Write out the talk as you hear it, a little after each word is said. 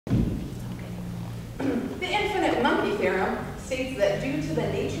The infinite monkey theorem states that due to the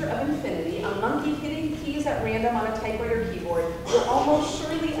nature of infinity, a monkey hitting keys at random on a typewriter keyboard will almost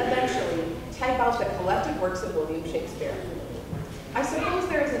surely eventually type out the collected works of William Shakespeare. I suppose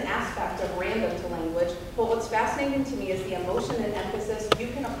there is an aspect of random to language, but what's fascinating to me is the emotion and emphasis you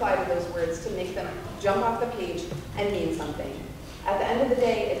can apply to those words to make them jump off the page and mean something. At the end of the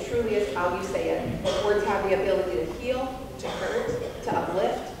day, it truly is how you say it. If words have the ability to heal, to hurt, to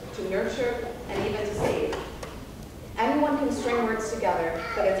uplift, to nurture, and even to save. Anyone can string words together,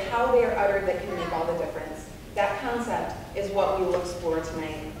 but it's how they are uttered that can make all the difference. That concept is what we will explore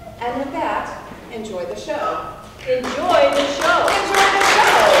tonight. And with that, enjoy the show. Enjoy the show. Enjoy the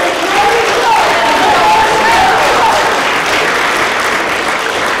show. Enjoy the show.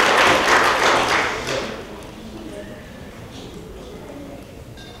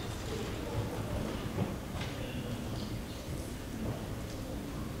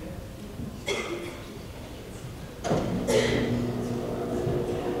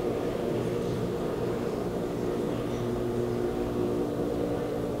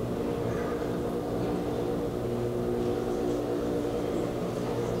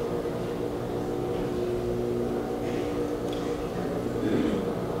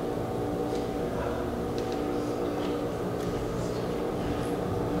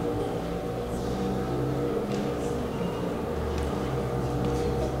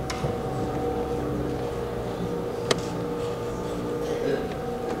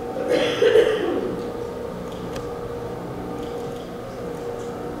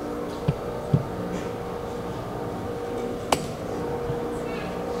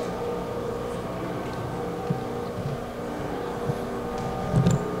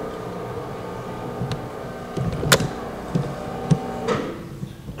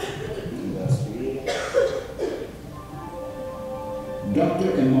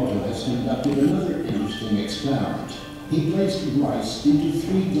 Dr. Emoto has conducted another interesting experiment. He placed rice into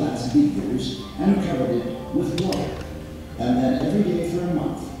 3 glass beakers and covered it with water. And then every day for a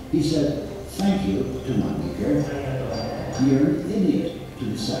month, he said, "Thank you" to one beaker, "You're an idiot" to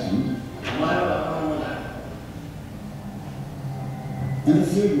the second, and the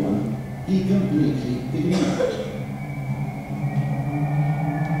third one he completely ignored.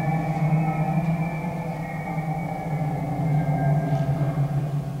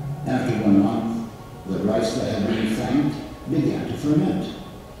 After 1 month, the rice that had been thanked began to ferment,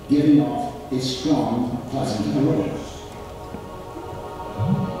 giving off a strong, pleasant aroma.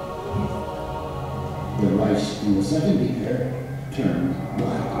 The rice in the second beaker turned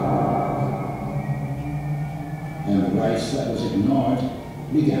black, and the rice that was ignored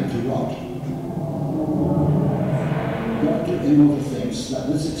began to rot. Dr. Emoto thinks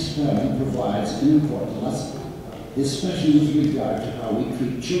that this experiment provides an important lesson, especially with regard to how we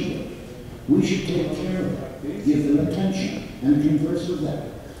treat children. We should take care of them, give them attention, and converse with them.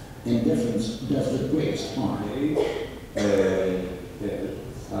 Indifference does the greatest harm.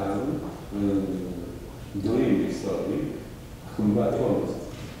 doing this study, combat almost.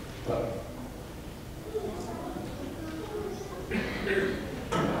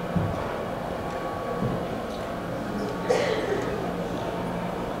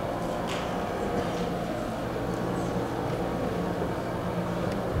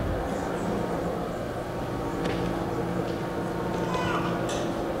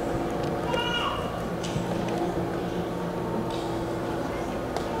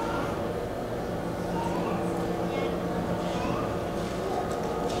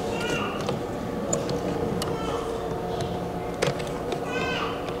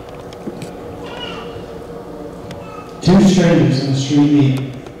 Two strangers in the street meet.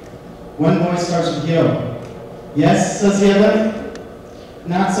 One boy starts with "Yo." "Yes," says the other.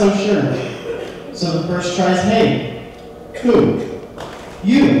 "Not so sure." So the first tries, "Hey." "Who?"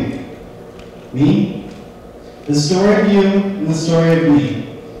 "You." "Me?" The story of you and the story of me.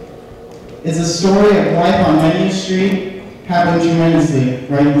 It's a story of life on Menu Street, happening tremendously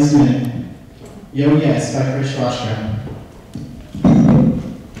right this minute. "Yo, Yes" by Chris Foster.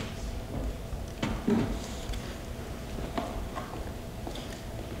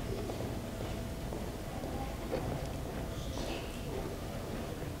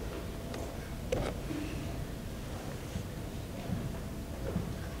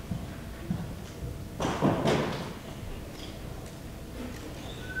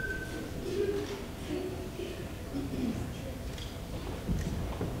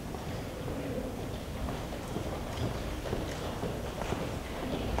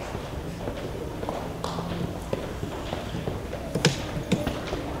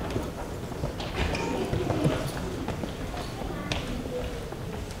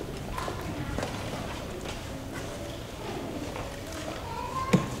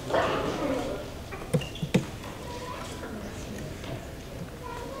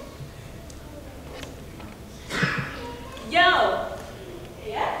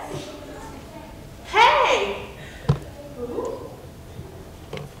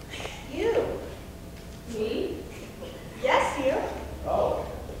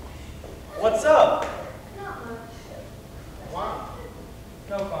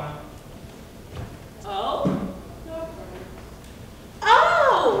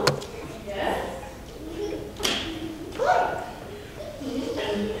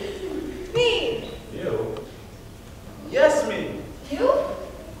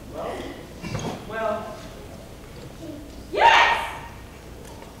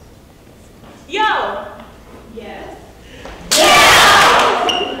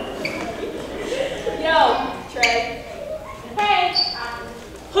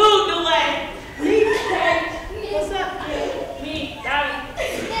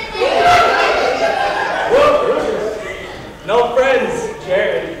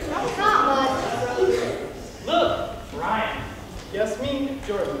 Yasmin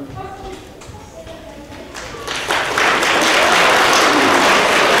Jordan.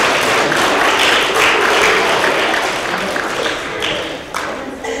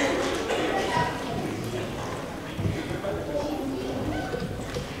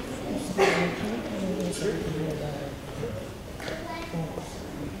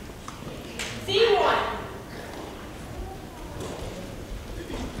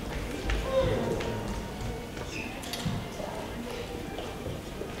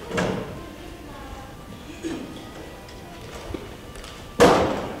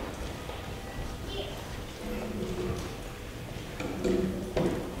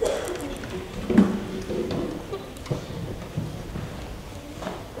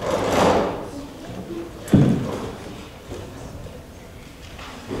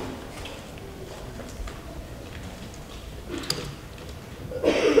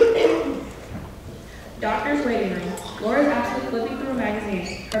 Doctor's waiting room. Laura's absolutely flipping through a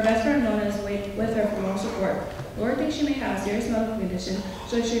magazine. Her best friend Mona is with her for moral support. Laura thinks she may have a serious medical condition,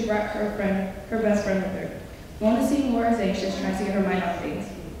 so she brought her best friend with her. Mona, seeing Laura is anxious, tries to get her mind off things.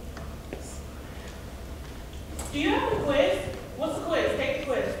 Do you have a quiz? What's the quiz? Take the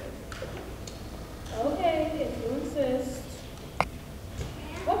quiz. Okay, if you insist.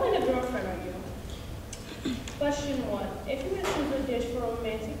 What kind of girlfriend are you? Question 1. If you were to choose a dish for a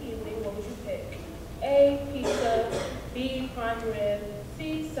romantic evening, what would you pick? A, pizza, B, prime rib,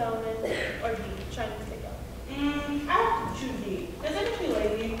 C, salmon, or D, Chinese takeout? I have to choose D. Does it make me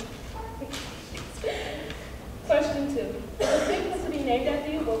lazy? Question 2. If a pig was to be named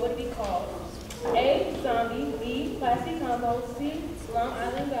after you, what would it be called? A, zombie, B, classy combo, C, Long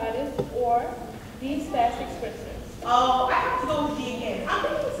Island goddess, or D, spastic spritzer? Oh, I have to go with D again. I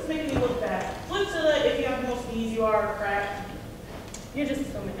think this is making me look bad. Flip to the if you have the most D's, you are crap. You're just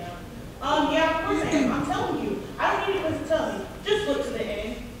assuming now. Yeah, of course I am. I'm telling you. I don't need anyone to tell me. Just flip to the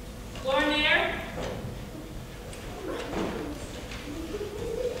end. Lauren there?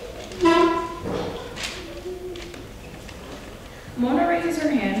 Mona raises her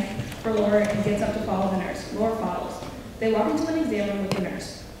hand for Laura and gets up to follow the nurse. Laura follows. They walk into an exam room with the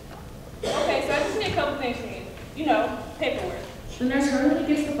nurse. Okay, so I just need a couple things from you. You know, paperwork. The nurse hurriedly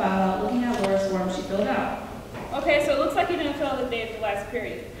gets the file out, looking at Laura's form she filled out. Okay, so it looks like you didn't fill out the date of the last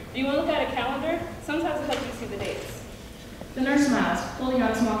period. Do you want to look at a calendar? Sometimes it helps you see the dates. The nurse smiles, holding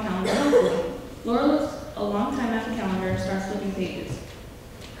out a small calendar hopefully. Laura looks a long time at the calendar and starts flipping pages.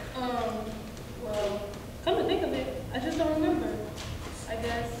 Well, come to think of it, I just don't remember. I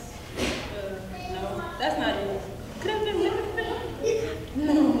guess, no, that's not it. Could have been Winterfell?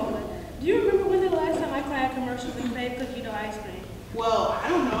 No, Mona. Do you remember when the last time I cried commercials and made cookie dough ice cream? Well, I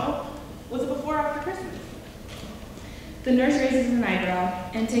don't know. Was it before or after Christmas? The nurse raises an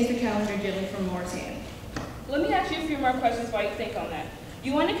eyebrow and takes the calendar gently from Laura's hand. Let me ask you a few more questions while you think on that.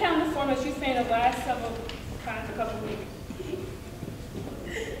 You want to count the formats you spent the last several times a couple of weeks?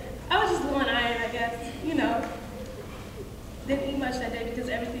 I was just blowing iron, I guess. You know. Didn't eat much that day because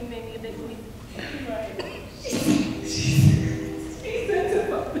everything made me a bit weak. Right.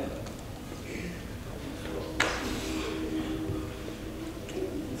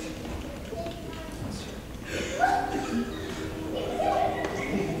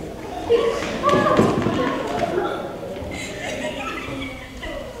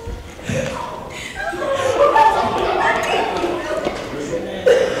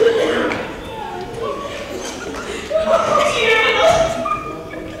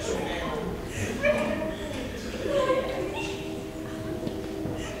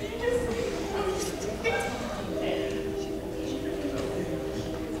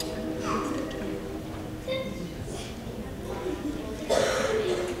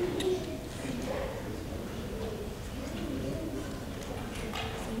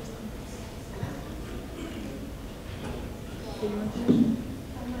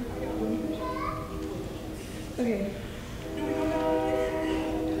 Okay.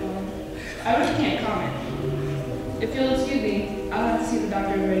 I really can't comment. If you'll excuse me, I'll have to see the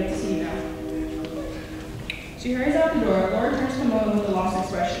doctor is ready to see you now. She hurries out the door. Laura turns to Mona with a lost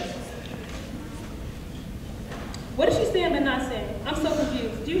expression. What is she saying but not saying? I'm so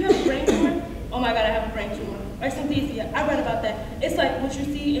confused. Do you have a brain tumor? Oh my God, I have a brain tumor. Or synesthesia. I read about that. It's like what you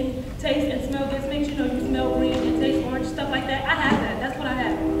see and taste and smell this makes you know you smell green and taste orange, stuff like that. I have that. That's what I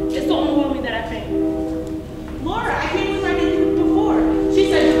have. It's so overwhelming that I faint. Laura, I came with my name before.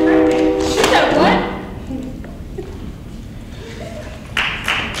 She said you're pregnant. She said what?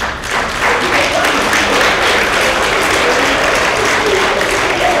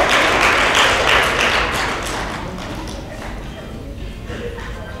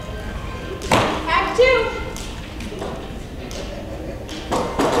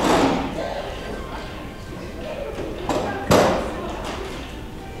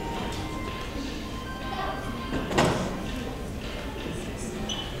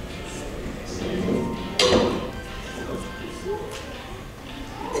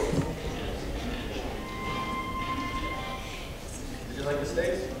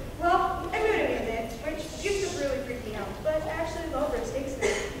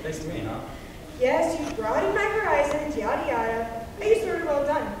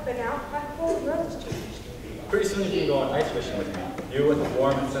 but now my whole world has changed. Pretty soon you can go on ice fishing with me. You with a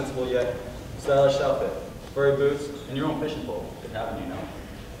warm and sensible yet stylish outfit, furry boots, and your own fishing pole. Could happen, you know.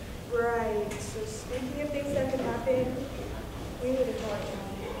 Right, so speaking of things that could happen, we need to talk.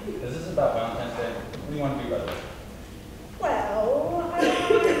 Is this about Valentine's Day? What do you want to do about it? Well,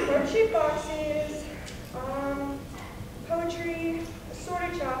 heart-shaped boxes, poetry,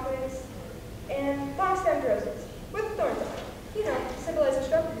 assorted chocolates, and box-stemmed roses with thorns on it. You know, symbolizing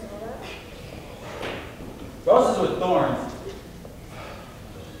struggles and all that. Roses with thorns?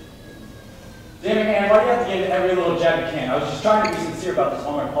 Damn it, man, why do you have to get every little jab you can? I was just trying to be sincere about this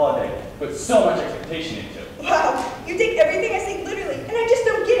Hallmark holiday, but so much expectation into it. Wow, you take everything I say literally, and I just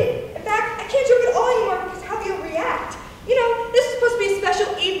don't get it. In fact, I can't joke at all anymore because of how you'll react. You know, this is supposed to be a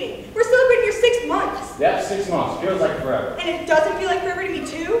special evening. We're celebrating your 6 months. Yep, 6 months. Feels like forever. And it doesn't feel like forever to me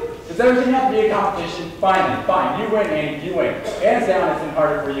too? Does everything have to be a competition? Fine then, fine. You win, Annie, you win. Hands down, it's been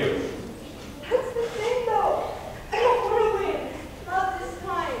harder for you. That's the thing though. I don't want to win. Not this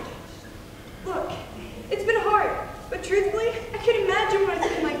time. Look, it's been hard, but truthfully, I can't imagine what it's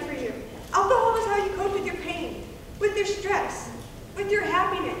been like for you. Alcohol is how you cope with your pain, with your stress, with your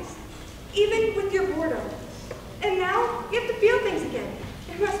happiness, even with your boredom. And now, you have to feel things again.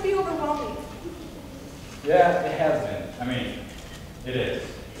 It must be overwhelming. Yeah, it has been. I mean, it is.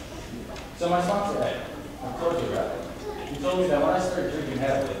 So my sponsor, Ed, I'm closely rep. He told me that when I started drinking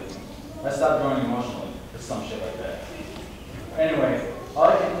heavily, I stopped growing emotionally, or some shit like that. Anyway, all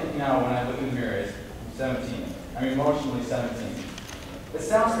I can think now when I look in the mirror is I'm 17. I'm emotionally 17. It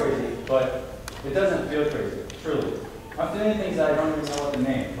sounds crazy, but it doesn't feel crazy, truly. I'm feeling things that I don't even know what to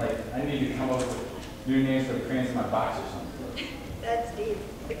name. Like, I need to come up with new names for the crayons in my box or something. That's deep.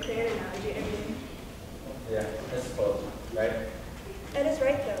 The crayon analogy, I mean. Yeah, I suppose, right? Ed is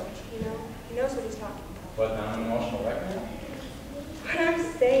right though, you know. He knows what he's talking about. But now I'm an emotional wreck now? What I'm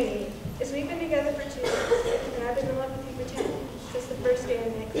saying is we've been together for 2 years, and I've been in love with you for 10, since the first day I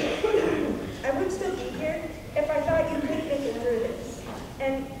met you. I wouldn't still be here if I thought you couldn't make it through this.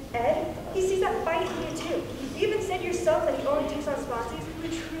 And Ed, he sees that fight in you too. You even said yourself that he only takes on sponsors who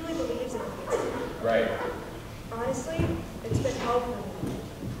truly believes in you. Right. Honestly, it's been hell for me.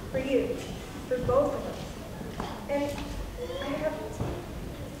 For you. For both of us. And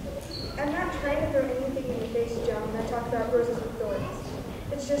I'm not trying to throw anything in your face, John, when I talk about roses with thorns.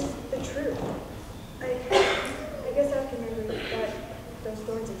 It's just the truth. I guess I have to remember that those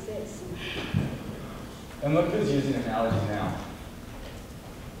thorns exist. And look who's using analogy now.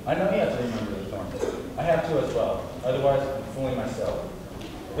 I know you have to remember the thorns. I have to as well. Otherwise, I'm fooling myself.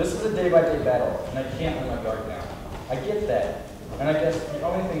 This is a day-by-day battle, and I can't let my guard down. I get that. And I guess the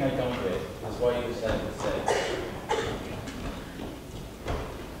only thing I don't get is why you decided to say.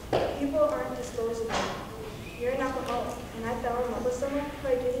 People aren't disposable. You're an alcoholic, and I fell in love with someone who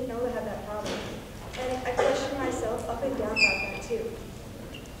I didn't know that had that problem. And I questioned myself up and down about that too.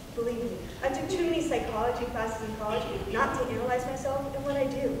 Believe me, I took too many psychology classes in college not to analyze myself and what I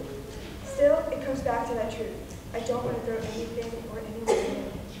do. Still, it comes back to that truth. I don't want to throw anything or anyone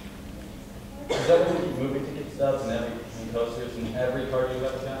in. Is that when you keep movie ticket stubs and coasters and every card you've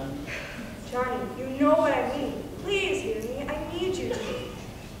ever gotten? Johnny, you know what I mean. Please hear me. I need you to.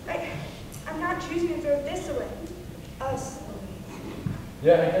 I'm not choosing to throw this away. Us.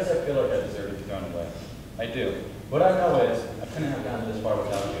 Yeah, I guess I feel like I deserve to be thrown away. I do. What I know is, I couldn't have gotten this far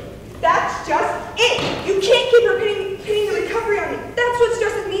without you. That's just it! You can't keep pinning the recovery on me. That's what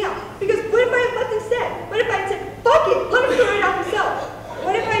stresses me out. Because what if I had left instead? What if I had said, fuck it, let him throw it out himself?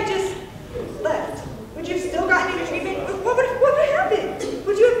 What if I just left? Would you have still gotten into treatment? What would happen?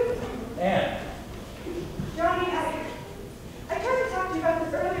 Would you have... Anne. Johnny, I tried to talk to you about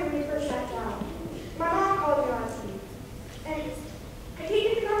this earlier when you first sat down. My mom called me last week. And I can't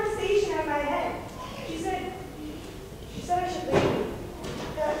get the conversation out of my head. She said I should leave.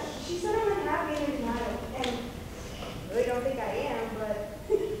 She said I'm unhappy and in denial. And I really don't think I am, but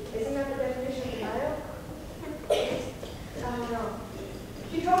isn't that the definition of denial? I don't know.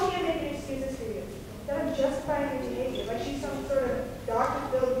 She told me I'm making excuses for you. That I'm justifying your behavior, like she's some sort of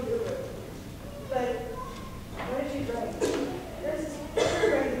doctor-filled guru. But what did she write? There's this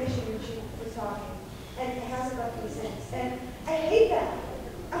picture recognition when she was talking, and it hasn't left me since. And I hate that.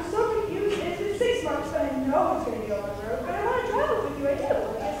 I'm so confused. It's been 6 months, but I know it's going to be over the road. But I want to travel with you. I do.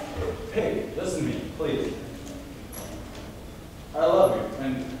 Hey, listen to me, please. I love you,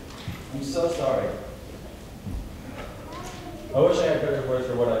 and I'm so sorry. I wish I had better words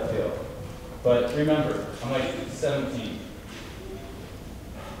for what I feel. But remember, I'm like 17.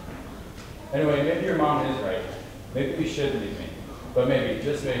 Anyway, maybe your mom is right. Maybe you should leave me. But maybe,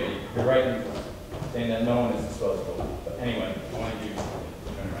 just maybe, you're right in saying that no one is disposable. But anyway, I want you to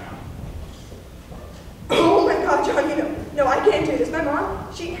turn around. God, John, no, I can't do this. My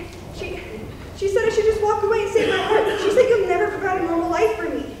mom, she said I should just walk away and save my heart. She said you'll never provide a normal life for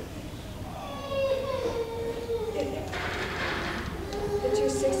me. It's your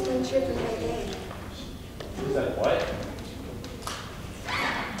 6-month trip in my day. She said what?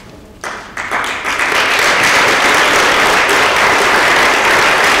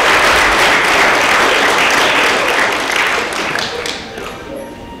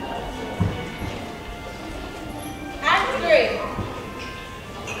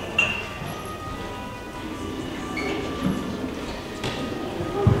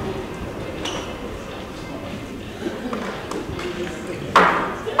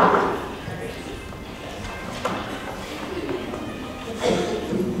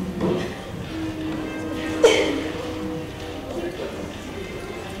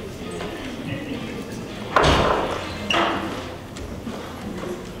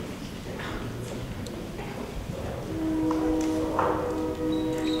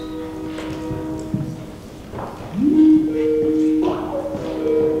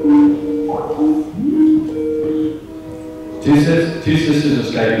 Two sisters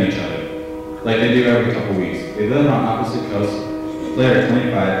are Skyping each other, like they do every couple weeks. They live on opposite coasts. Claire,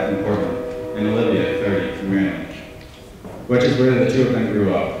 25, in Portland, and Olivia, 30, in Reno, which is where the two of them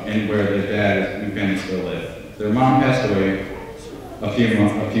grew up, and where their dad and family still live. Their mom passed away a few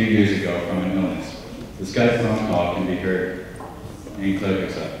years ago from an illness. The Skype phone call can be heard, and Claire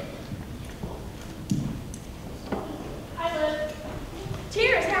picks up. Hi, Liv.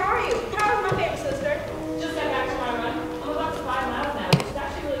 Cheers, how are you? How is my baby sister? Just got back from my run. I'm about to 5 miles now, which is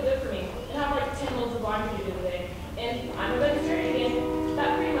actually really good for me. And I have like 10 loads of laundry to do today. And I'm a vegetarian again.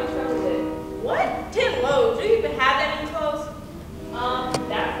 That pretty much covers it. What? 10 loads? Do you even have that in clothes?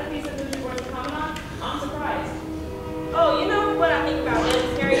 That's the piece of food you're going to comment on? I'm surprised. Oh, you know what I think about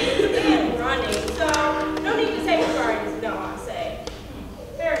vegetarians and running, so no need to say regardless, no, I say.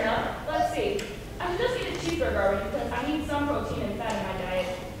 Fair enough. Let's see. I should just eat a cheeseburger already because I need some protein and fat in my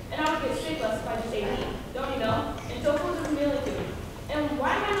diet. And I would get sick less if I just ate meat. Don't you know? And tofu is a mealy food. And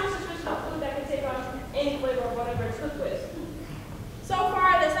why am I not suspicious of food that can take on any flavor of whatever it's cooked with? So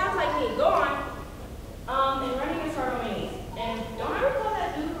far, that sounds like me. Go on. And running is hard on my knees. And don't I recall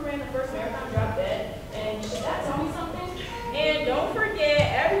that dude who ran the first marathon dropped dead? And should that tell me something? And don't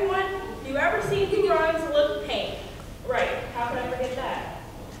forget, everyone you ever see who runs look pink. Right. How could I forget that?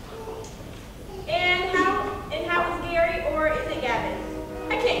 And how is Gary, or is it Gavin?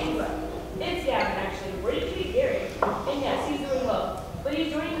 I can't keep up. It's Gavin, actually. Where did you meet Gary? And yes, he's doing well. But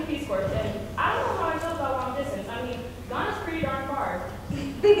he's joining the Peace Corps, and I don't know how I feel about long distance. I mean, Ghana's pretty darn far.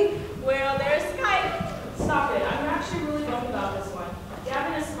 Well, there's Skype. Stop it. I'm actually really bummed about this one.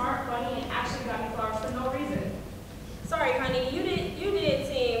 Gavin is smart, funny, and actually got me flowers for no reason. Sorry, honey, you did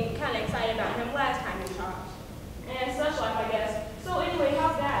seem kind of excited about him last time you talked. And such life, I guess. So anyway,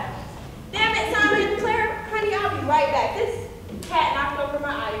 how's that? Damn it, Simon, Claire, honey, I'll be right back. This cat knocked over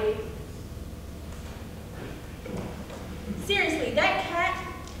my ivy. Seriously, that cat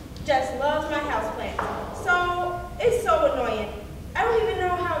just loves my houseplants. So, it's so annoying. I don't even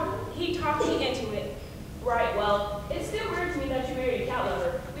know how he talked me into it. Right, well, it's still weird to me that you married a cat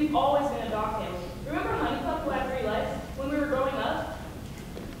lover. We've always been a dog family. Remember Honeycutt, who had 3 legs, when we were growing up?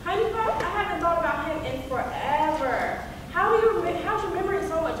 Honeycutt? I haven't thought about him in forever. How's your memory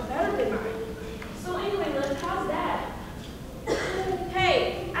so much better than mine? So anyway, Liz, how's Dad?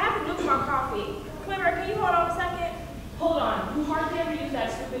 Hey, I have to look at my coffee. Clever, can you hold on a second? Hold on, you hardly ever use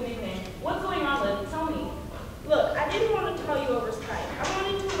that stupid nickname. What's going on, Liz? Tell me. Look, I didn't want to tell you over Skype. I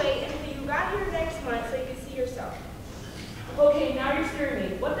wanted to wait until you got here next month so you could see yourself. Okay, now you're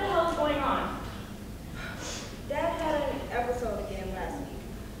scaring me. What the hell is going on? Dad had an episode again last week.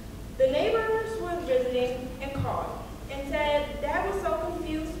 The neighbors were visiting and called and said Dad was so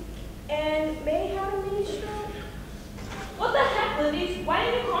confused and may have a mini stroke. What the heck, Lizzie? Why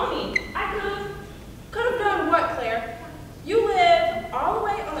didn't you call me? I Could have done what, Claire? You live all the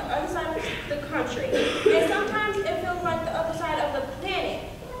way on the other side of the country, and sometimes it feels like the other side of the planet.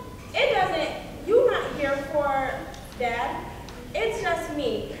 It doesn't, you're not here for Dad. It's just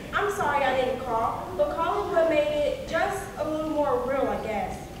me. I'm sorry I didn't call, but calling would have made it just a little more real, I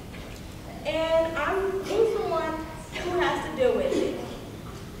guess. And who's the one who has to deal with it?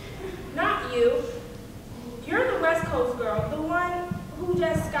 Not you. You're the West Coast girl, the one who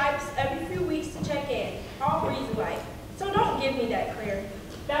just Skypes every few weeks to check in, all breezy-like. So don't give me that, Claire.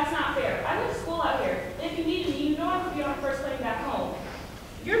 That's not fair. I went to school out here. And if you needed me, you know I would be on the first plane back home.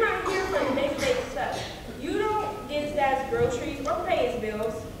 You're not here for the day-to-day stuff. You don't get his dad's groceries or pay his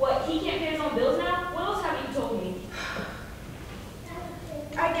bills. What, he can't pay his own bills now? What else have you told me?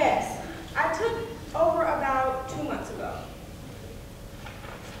 I guess. I took over about 2 about?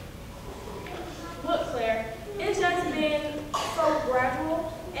 Look, Claire, it's just been so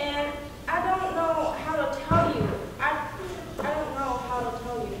gradual, and I don't know how to tell you. I don't know how to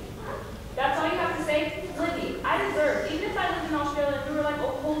tell you. That's all you have to say? Libby, I deserve, even if I lived in Australia and we were like a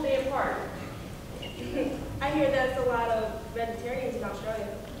whole day apart. I hear there's a lot of vegetarians in Australia.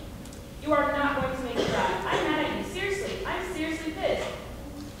 You are not going to make me cry. I'm mad at you. Seriously, I'm seriously pissed.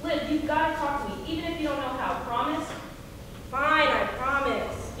 Liv, you've got to talk to me, even if you don't know how. Promise? Fine, I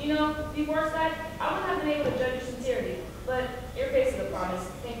promise. You know, before that, I wouldn't have been able to judge your sincerity, but your face is a promise.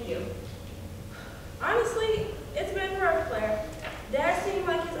 Thank you. Honestly, it's been rough, Claire. Dad seemed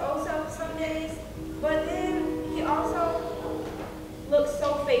like his old self some days, but then he also looked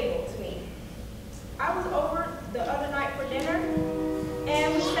so faithful to me. I was over the other night for dinner,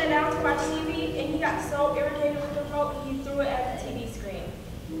 and we sat down to watch TV, and he got so irritated with the remote, he threw it at the TV screen.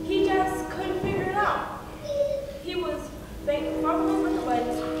 He just couldn't figure it out. He was fumbling with the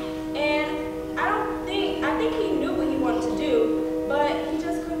buttons, and I think he knew what he wanted to do, but he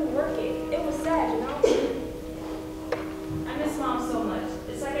just couldn't work it. It was sad, you know? I miss Mom so much.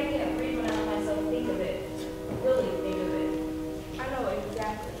 It's like I can't breathe when I let myself think of it. Really think of it. I know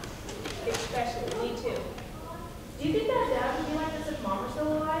exactly. Especially me too. Do you think that Dad would be like this if Mom were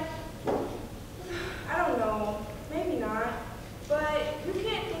still alive? I don't know. Maybe not. But you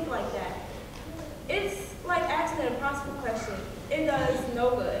can't think like that. It's like asking an impossible question. It does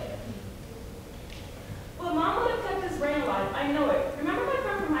no good. Well, Mom would have kept his brain alive. I know it. Remember my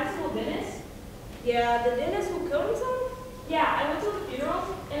friend from high school, Dennis? Yeah, the dentist who killed himself? Yeah, I went to the funeral,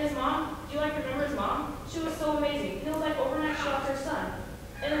 and his mom, do you remember his mom? She was so amazing. It was like overnight she lost her son.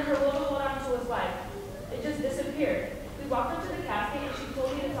 And then her will to hold on to his life. It just disappeared. We walked up to the casket, and she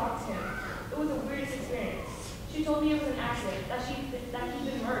told me to talk to him. It was the weirdest experience. She told me it was an accident, that he'd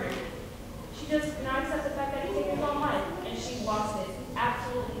been murdered. She just could not accept the fact that he'd taken his own life, and she lost it.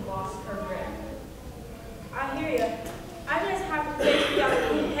 Absolutely lost her grip. I hear you. I just have to face you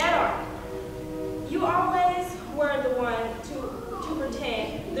out with head on. You always were the one to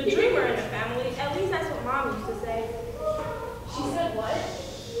pretend, the dreamer in the family. At least that's what Mom used to say. She said what?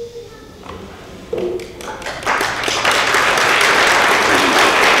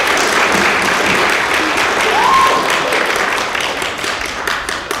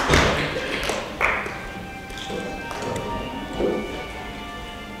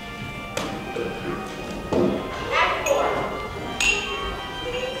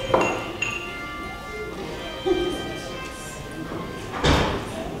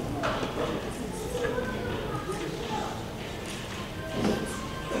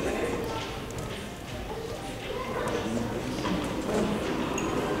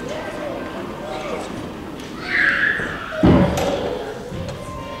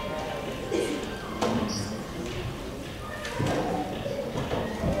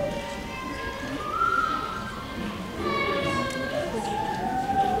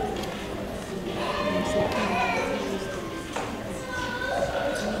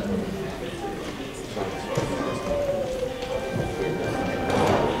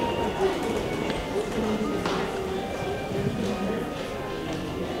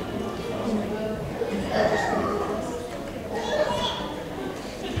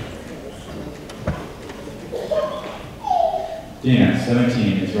 Dina,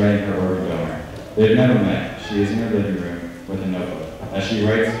 17, is writing her organ donor. They have never met. She is in her living room with a notebook. As she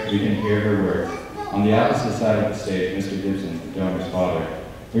writes, we can hear her words. On the opposite side of the stage, Mr. Gibson, the donor's father,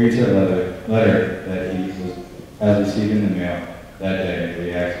 reads her letter that he has received in the mail that day and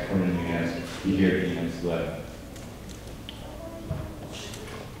reacts accordingly as he hears Dina's letter.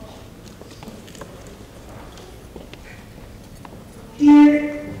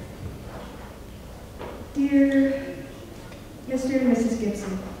 Dear Mr. and Mrs.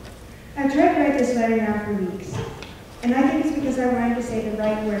 Gibson, I've tried to write this letter now for weeks, and I think it's because I wanted to say the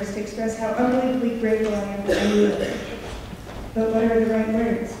right words to express how unbelievably grateful I am for you living. But what are the right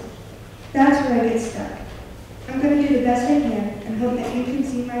words? That's where I get stuck. I'm going to do the best I can and hope that you can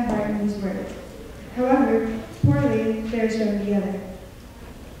see my heart in these words. However, poorly, there's no the other.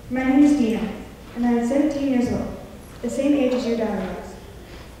 My name is Dina, and I'm 17 years old, the same age as your daughter was.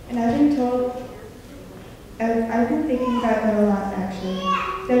 And I've been thinking about that a lot, actually,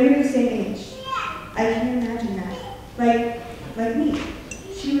 that we were the same age. I can imagine that. Like me.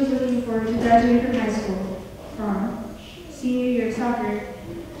 She was looking forward to graduating from high school, prom, senior year of soccer.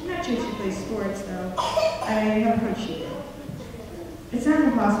 I'm not sure she plays sports, though. I have a hunch she did. It sounds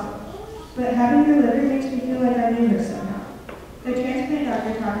impossible, but having her liver makes me feel like I knew her somehow. The transplant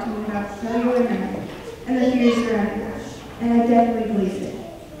doctor talked to me about cellular memory and the theory surrounding that, and I definitely believe it.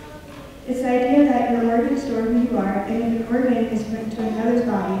 It's the idea that your organs store who you are and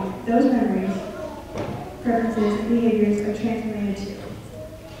those memories, preferences, and behaviors are transplanted too.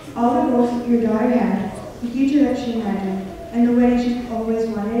 All the goals that your daughter had, the future that she imagined, and the wedding she always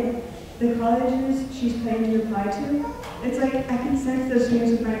wanted, the colleges she's planning to apply to, it's like I can sense those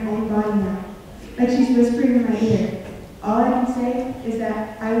dreams with my own body now. Like she's whispering in my ear. All I can say is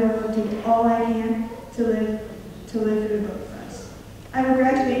that I will do all I can to live for the both of us. I will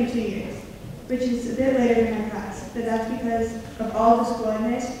graduate in 2 years, which is a bit later than my class, but that's because of all the school I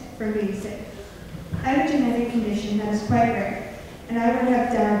missed from being sick. I have a genetic condition that is quite rare, and I would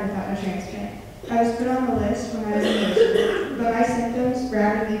have died without a transplant. I was put on the list when I was in middle school, but my symptoms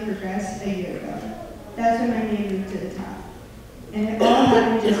rapidly progressed a year ago. That's when my name moved to the top. And it all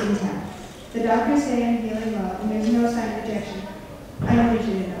happened just in time. The doctors say I'm healing well, and there's no sign of rejection. I don't need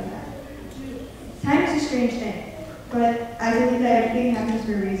you to know that. Time is a strange thing, but I believe that everything happens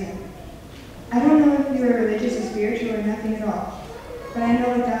for a reason. I don't know if you are religious or spiritual or nothing at all, but I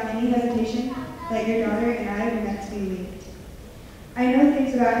know without any hesitation that your daughter and I were meant to be linked. I know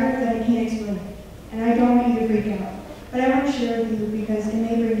things about her that I can't explain, and I don't want you to freak out, but I want to share with you because it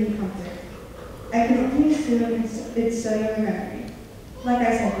may bring you comfort. I can only assume it's cellular memory, like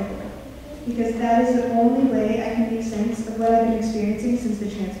I said before, because that is the only way I can make sense of what I've been experiencing since the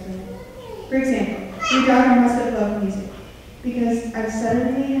transplant. For example, your daughter must have loved music, because I've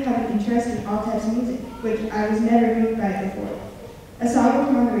suddenly had an interest in all types of music, which I was never moved by before. A song will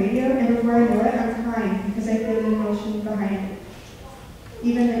come on the radio, and before I know it, I'm crying because I feel the emotion behind it,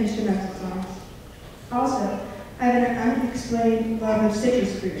 even the instrumental songs. Also, I have an unexplained love of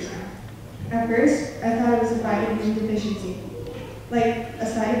citrus fruits now. At first, I thought it was a vitamin deficiency, like a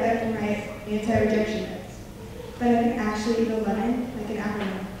side effect of my anti-rejection meds. But I can actually eat a lemon like an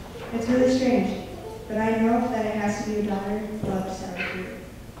apple. It's really strange, but I know that it has to be a daughter who loves sour fruit.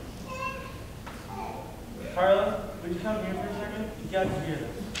 Carla, would you come here for a second? You got to hear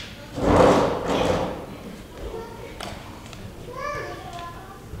this.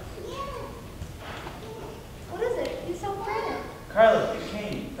 What is it? He's so frantic. Carla, it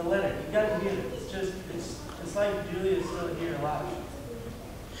came. The letter. You got to hear it. It's like Julia's still here alive.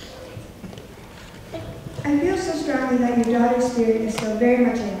 I feel so strongly that your daughter's spirit is still very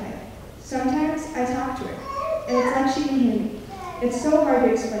much alive. Sometimes I talk to her, and it's like she can hear me. It's so hard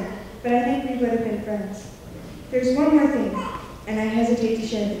to explain, but I think we would have been friends. There's one more thing, and I hesitate to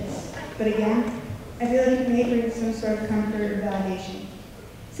share this, but again, I feel like it may bring some sort of comfort or validation.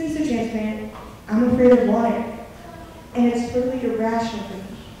 Since the transplant, I'm afraid of water, and it's totally irrational for me,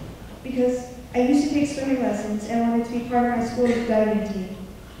 because I used to take swimming lessons and wanted to be part of my school's diving team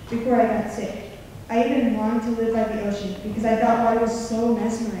before I got sick. I even wanted to live by the ocean because I thought water was so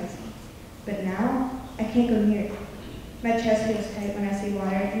mesmerizing. But now, I can't go near it. My chest feels tight when I see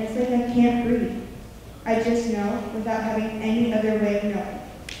water, and it's like I can't breathe. I just know, without having any other way of knowing,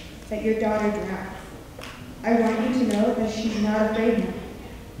 that your daughter drowned. I want you to know that she's not afraid now.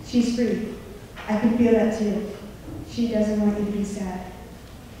 She's free. I can feel that too. She doesn't want you to be sad.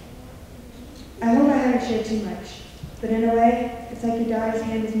 I hope I haven't shared too much, but in a way, it's like your daughter's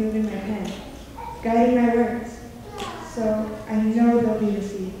hand is moving my pen, guiding my words. So I know they'll be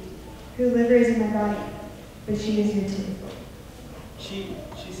received. Her liver is in my body, but she is here too. She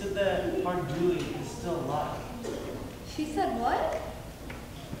said that our Julie is still alive. She said what?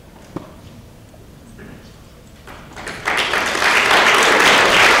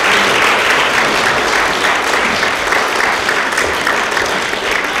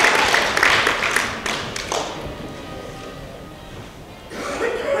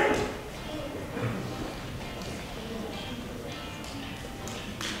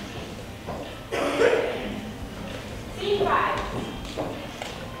 Scene 5.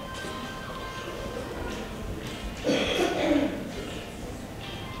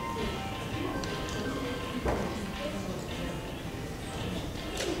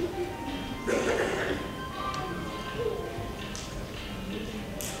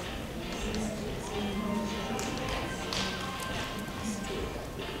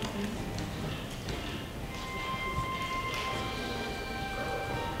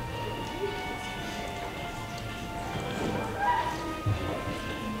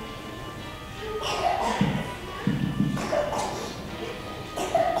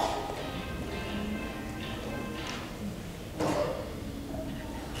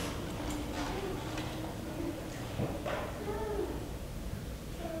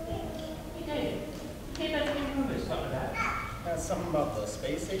 That's something about the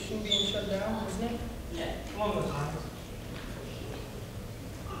space station being shut down, isn't it? Yeah, one of the times.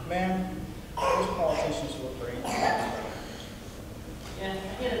 Man, those politicians look great. Yeah, I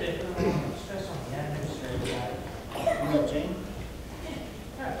get a bit of stress on the administrative side. You know Jane? Yeah,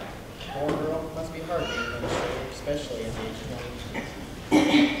 all right.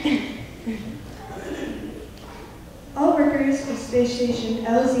 space station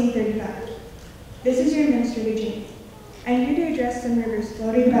LZ-35. This is your Administrator Jane. I'm here to address some rumors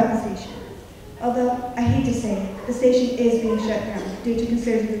floating about the station. Although, I hate to say it, the station is being shut down due to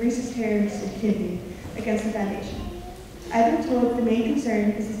concerns of the recent terrorist activity against the Foundation. I've been told the main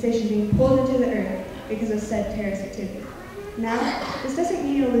concern is the station being pulled into the earth because of said terrorist activity. Now, this doesn't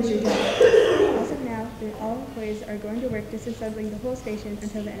mean you'll lose your job. As of now, all employees are going to work disassembling the whole station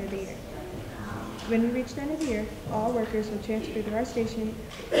until the end of the year. When we reach the end of the year, all workers will transfer to our station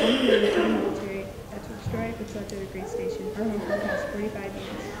on the move to the military that will destroy what's left of the Great Station, our home for the past 45 years.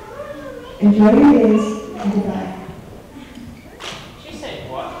 Enjoy your days and goodbye. She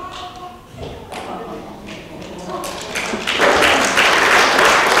said what?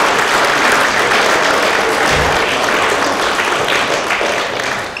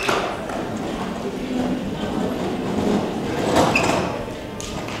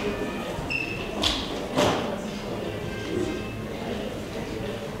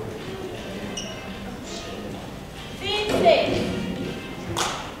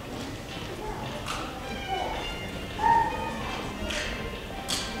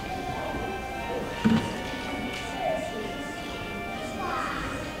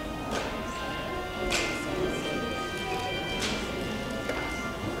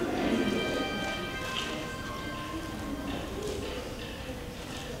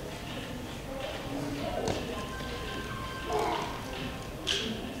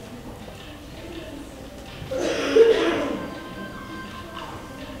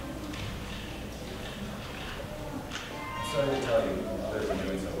 Sorry to tell you that we're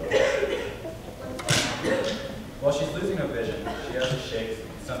doing so well. While she's losing her vision, she has the shakes, and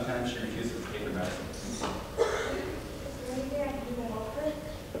sometimes she refuses to take her medicine.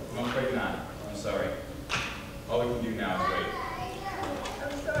 I'm afraid not. I'm sorry. All we can do now is wait.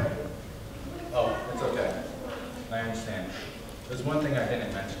 I'm sorry. Oh, it's okay. I understand. There's one thing I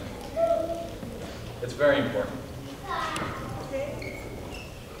didn't mention. It's very important.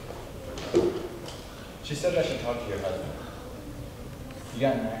 She said I should talk to your husband. You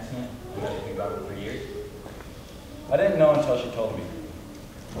got in an accident and had to think about it for years? I didn't know until she told me.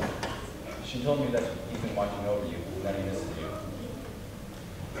 She told me that he's been watching over you and that he misses you.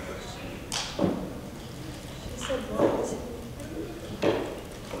 She said what?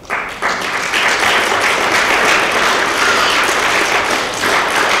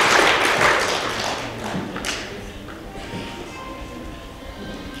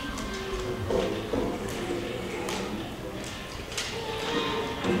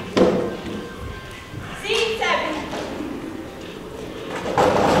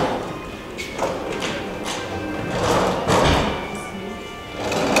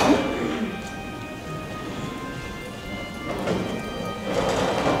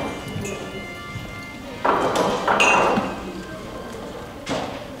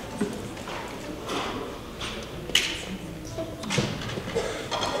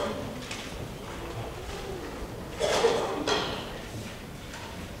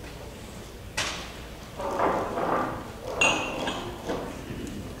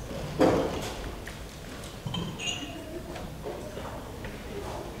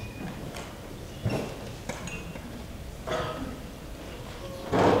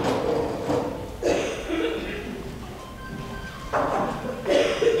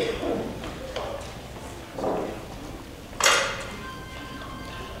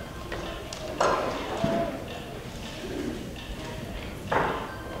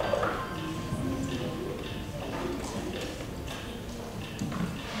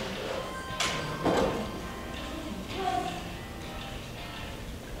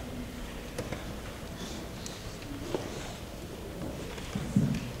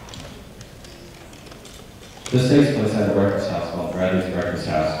 This takes place at a breakfast house called Bradley's Breakfast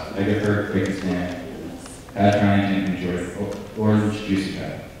House. I give her bacon stand, hash brownie, and enjoy orange juicy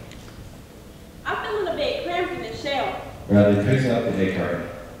pie. I'm feeling a bit cramped in the shell. Bradley picks up the egg carton.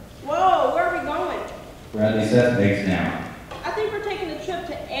 Whoa, where are we going? Bradley sets the eggs down. I think we're taking a trip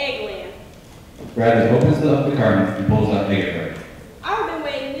to Eggland. Bradley opens up the carton and pulls out egg carton. I've been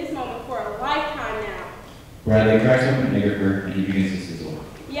waiting this moment for a lifetime now. Bradley cracks open egg carton and he begins to sizzle.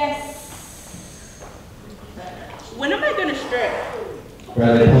 Yes. When am I going to strip?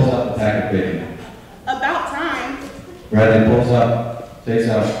 Bradley pulls out the pack of bacon. About time. Bradley takes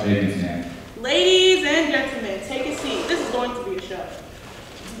out bacon stand. Ladies and gentlemen, take a seat. This is going to be a show.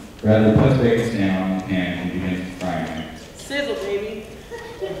 Bradley puts bacon stand on the pan and begins frying it. Sizzle, baby.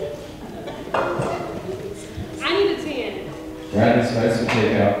 I need a 10. Bradley starts to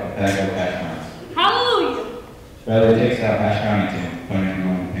take out a pack of hash browns. Hallelujah. Bradley takes out hash brownie tin, putting it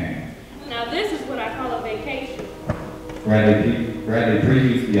on the pan. Now this is what I call a vacation. Bradley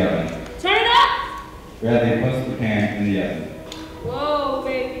the oven. Turn it up! Bradley puts the pan in the oven. Whoa,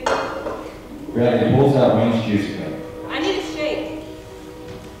 baby. Bradley pulls out orange juice cup. I need a shake.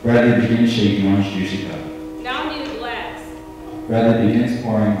 Bradley begins shaking orange juice cup. Now I need a glass. Bradley begins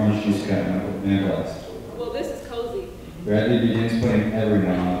pouring orange juice cup in a glass. Well, this is cozy. Bradley begins putting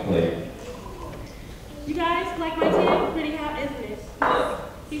everyone on the plate. You guys like my tan? Pretty hot, isn't it? Look,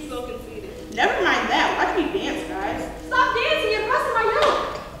 he's so conceited. Never mind that. Watch me dance, guys. Stop dancing, you're pressing my yoke.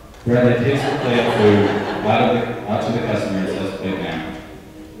 Bradley takes the plate of food out to the customer and sets the plate down.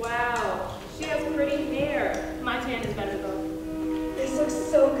 Wow, she has pretty hair. My tan is better though. This looks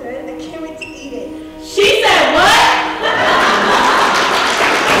so good. I can't wait to eat it. She said what?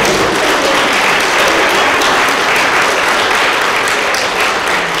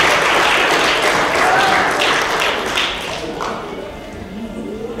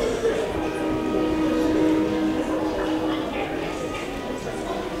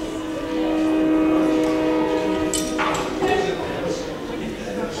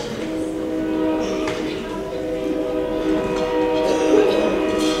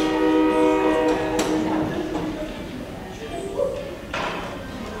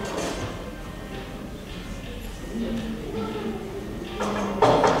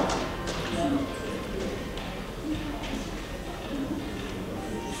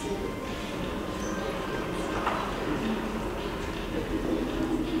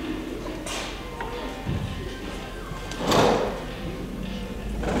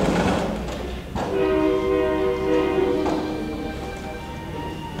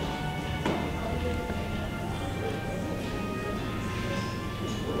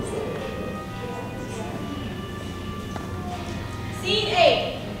 Scene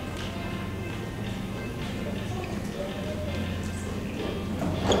 8.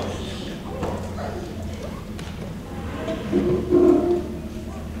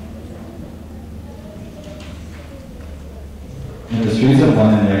 In the streets of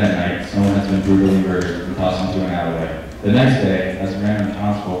London late at night, someone has been brutally murdered and tossed into an alleyway. The next day, as random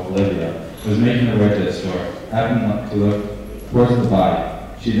townsfolk Olivia was making her way to the store, happened to look towards the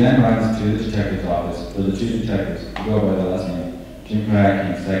body. She then runs to the detective's office, where the two detectives, who go by the last name Jim Kohack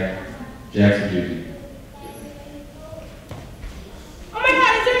and Jackson Judy. Oh my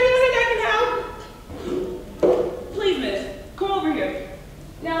God, is there anyone here that can help? Please, miss, come over here.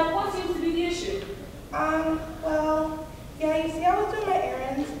 Now, what seems to be the issue? Well, yeah, you see, I was doing my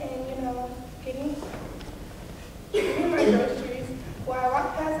errands and, getting my groceries. While I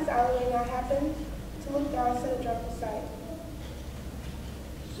walked past this alleyway and I happened to look down and saw a dreadful sight.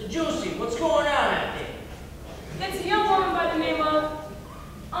 So Juicy, what's going on out there? It's a young woman by the name of...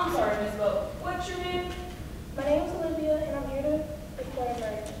 I'm sorry, Miss Bo. What's your name? My name is Olivia and I'm here to report a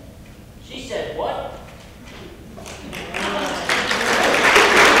murder. She said what?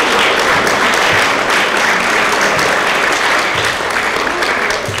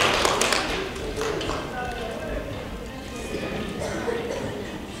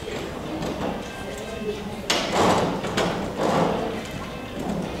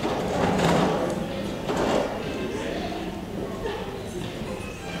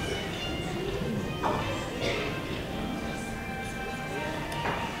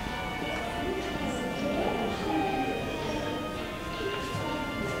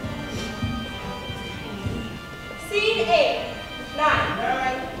 Scene 8.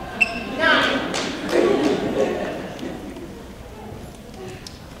 9. 9.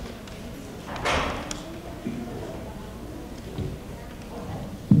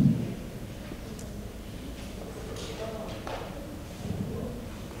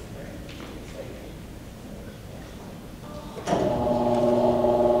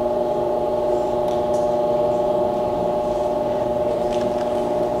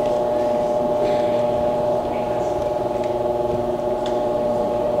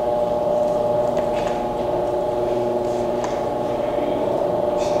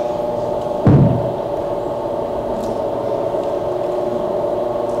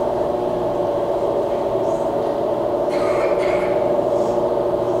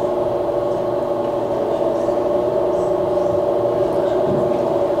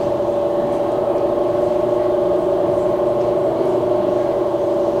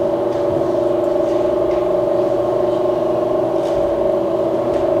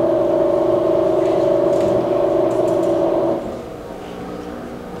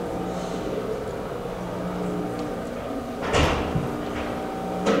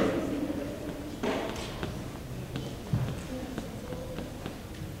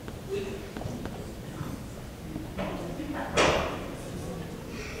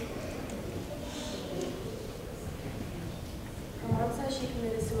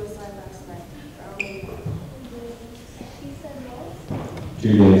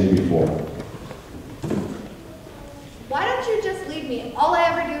 2 days before. Why don't you just leave me? All I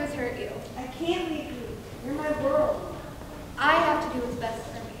ever do is hurt you. I can't leave you. You're my world. I have to do what's best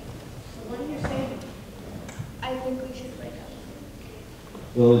for me. So what do you say? I think we should break up.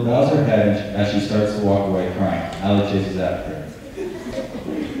 Lily bows her head as she starts to walk away crying. Allie chases after her.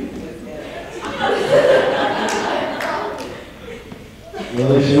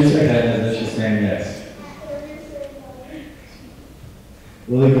 Lily shakes her head as if she's saying yes.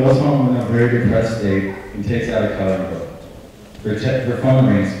 Lily goes home in a very depressed state and takes out a coloring book. Her phone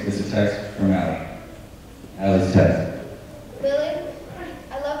rings. It's a text from Allie. Allie's text. Lily,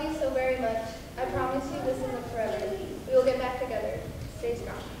 I love you so very much. I promise you this isn't forever. We will get back together. Stay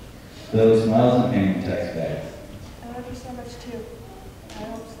strong. Lily smiles in pain and texts back. I love you so much too. I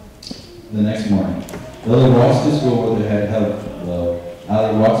hope so. The next morning, Lily walks to school with her head held low.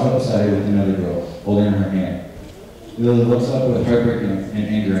 Allie walks up beside her with another girl, holding her hand. Lily looks up with heartbreak and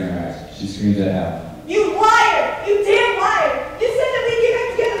anger in her eyes. She screams at Allie. You liar! You damn liar! You said that we'd get back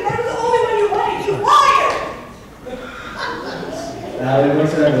together. That was the only one you wanted. You liar! Allie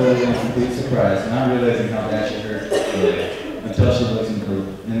looks at Lily in complete surprise, not realizing how bad she hurt Lily, until she looks into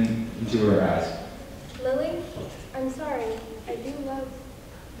her eyes. Lily, I'm sorry. I do love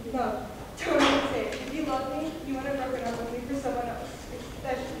you. No, don't even say it. If you love me, you would have broken up with me for someone else.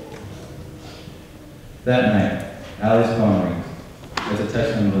 Especially. That night, Allie's phone rings. It's a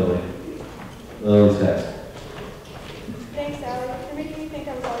text from Lily. Lily's text. Thanks, Allie, for making me think I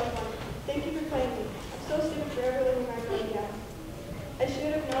was all you wanted. Thank you for playing me. I'm so stupid for ever letting my mind down. I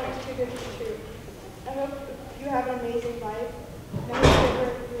should have known it was too good to be true. I hope you have an amazing life. And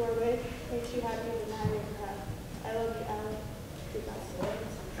whoever you are with makes you happy and happy and proud. I love you, Allie. Goodbye.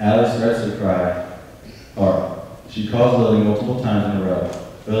 Allie starts to cry hard. She calls Lily multiple times in a row.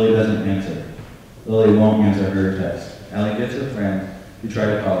 Lily doesn't answer. Lily won't answer her text. Allie gets her friend who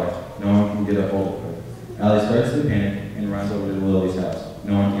tried to call her. No one can get a hold of her. Allie starts to panic and runs over to Lily's house.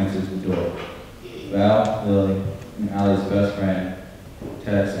 No one answers the door. Val, Lily, and Allie's best friend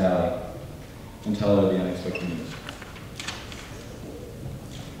text Allie and tell her the unexpected news.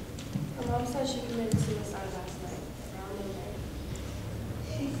 Her mom said she committed suicide last night, around midnight.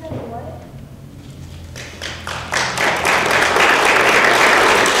 She said what?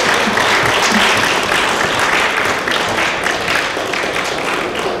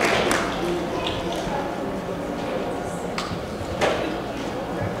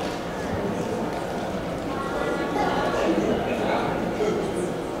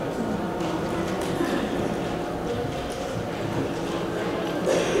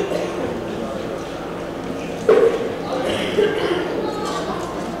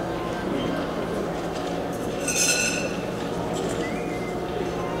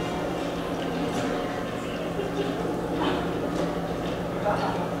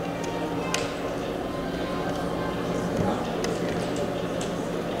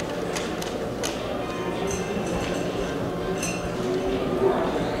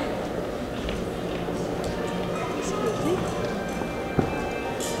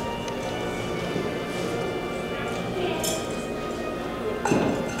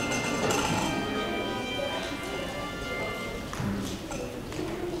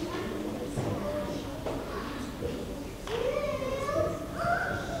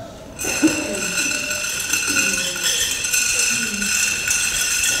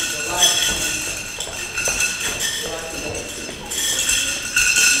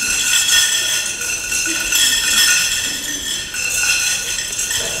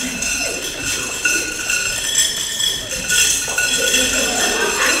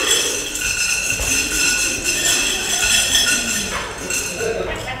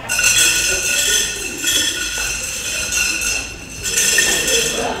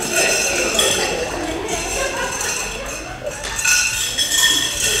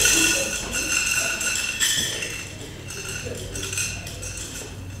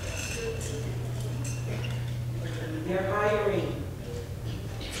 They're hiring.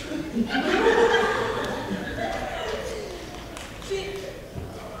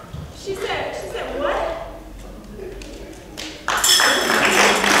 She said what?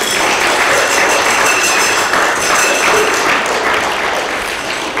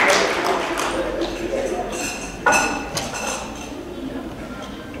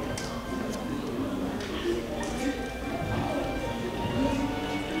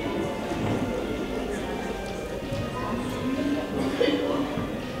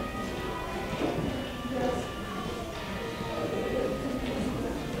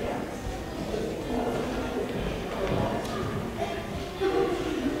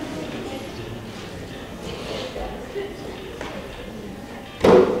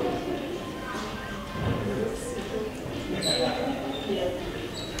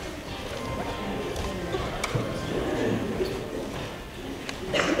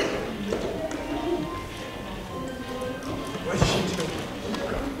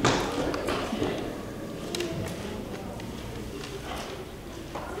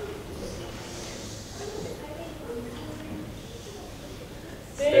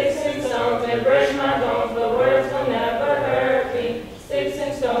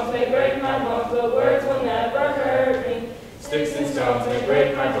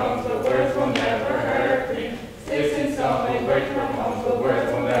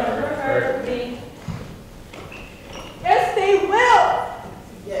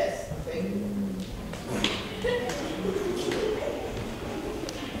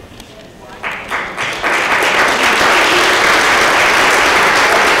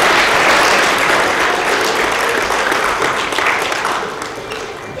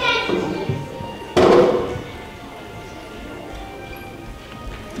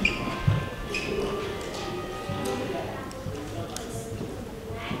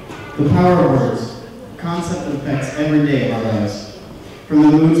 The power of words, a concept that affects every day of our lives. From the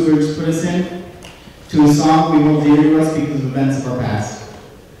moods words put us in, to a song we hold dear to us because of events of our past.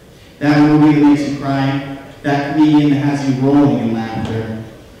 That movie that makes you cry, that comedian that has you rolling in laughter,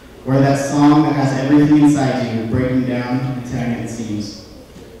 or that song that has everything inside you breaking down and tearing at the seams.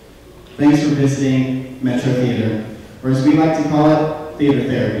 Thanks for visiting Metro Theater, or as we like to call it, theater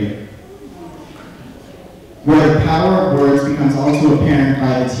therapy, where the power of words becomes all too apparent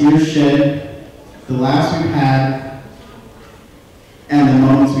by the tears shed, the laughs we've had, and the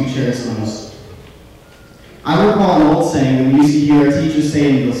moments we cherish most. I recall an old saying that we used to hear our teachers say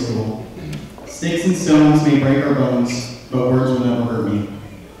in middle school: sticks and stones may break our bones, but words will never hurt me.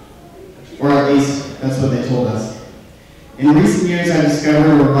 Or at least, that's what they told us. In recent years, I've discovered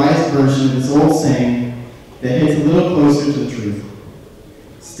a revised version of this old saying that hits a little closer to the truth.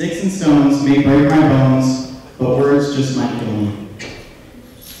 Sticks and stones may break my bones, but words just might kill me.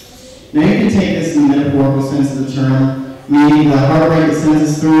 Now you can take this in the metaphorical sense of the term, meaning the heartbreak that sends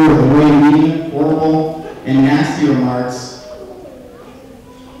us through, or the way mean, horrible, and nasty remarks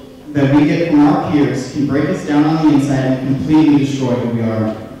that we get from our peers can break us down on the inside and completely destroy who we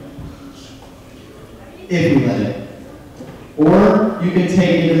are, if we let it. Or you can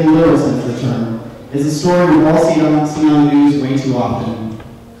take it in the literal sense of the term. It's a story we've all seen on the news way too often.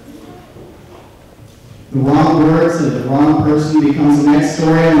 The wrong word said to the wrong person becomes the next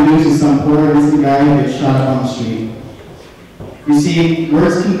story on the news of some poor innocent guy who gets shot up on the street. You see,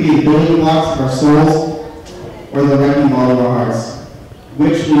 words can be the building blocks of our souls or the wrecking ball of our hearts.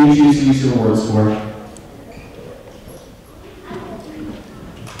 Which will you choose to use your words for?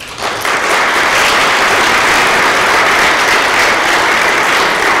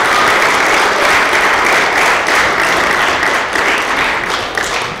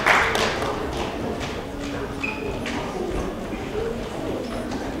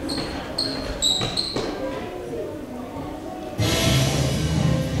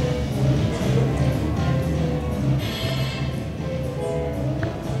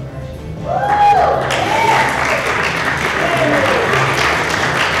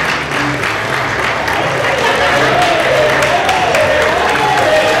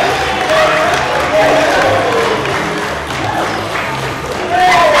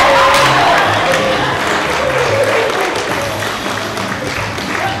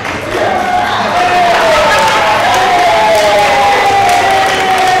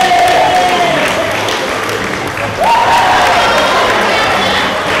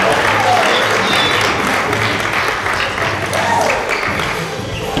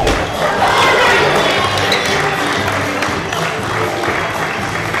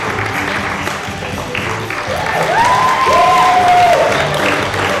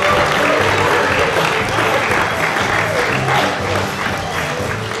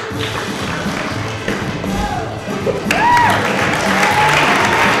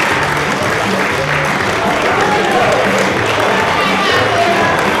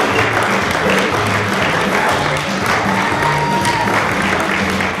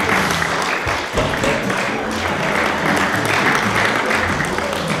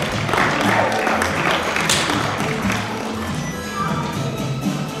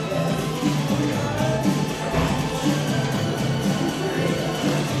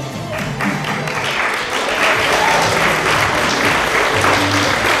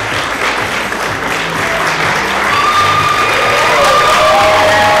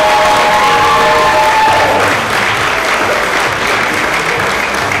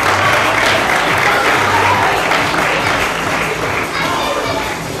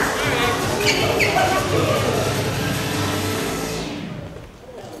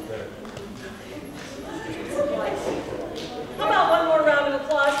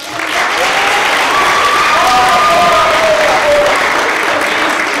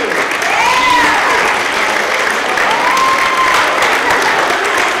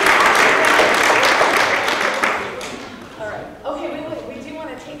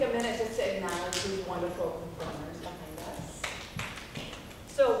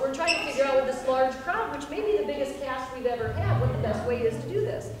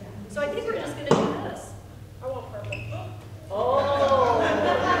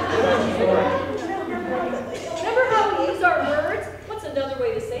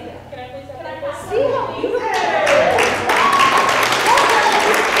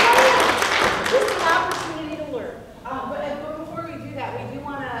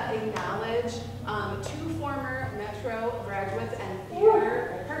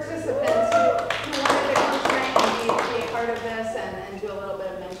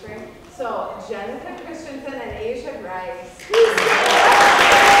 So, Jenica Christensen and Asia Rice.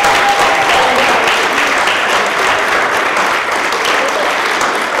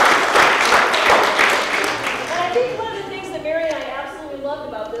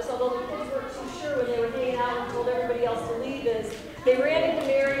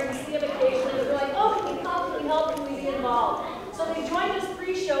 see them occasionally, but they're like, oh, can we come, can we help, can we be involved? So they joined us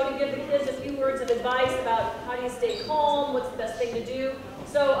pre-show to give the kids a few words of advice about how do you stay calm, what's the best thing to do.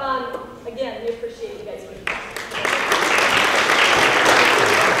 So again, we appreciate you guys being here.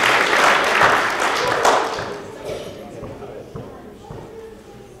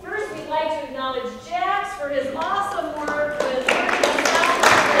 First, we'd like to acknowledge Jax for his awesome work with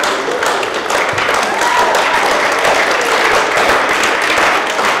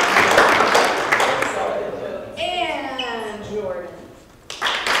And Jordan.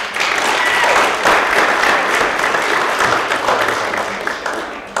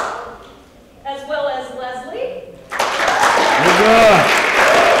 as well as Leslie.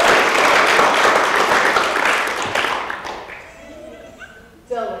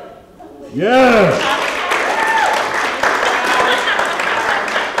 Dylan. Yes.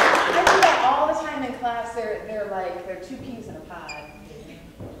 I do that all the time in class. They're like, they're two peas in a pod.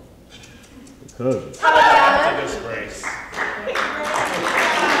 Cousins. Tatiana. It's a disgrace.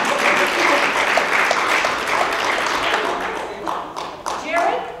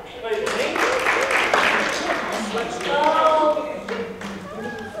 Jared? Oh.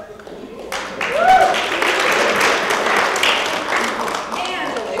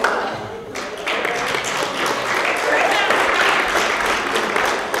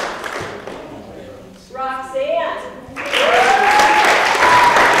 Roxanne.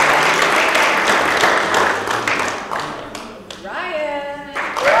 Ryan.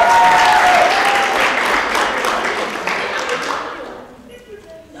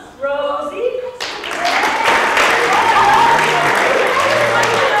 Rosie.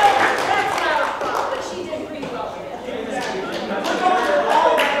 That's not a problem, but she did pretty well.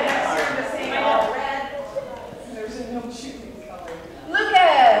 All red, the same, all red. There's no choosing color.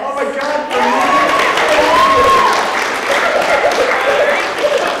 Lucas. Oh my God.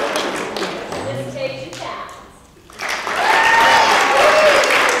 This takes you down.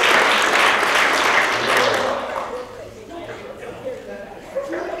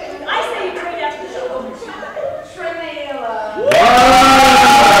 I say you trade after the show. Trinela.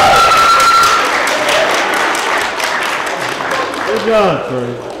 Good job,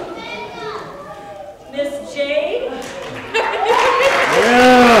 Trey.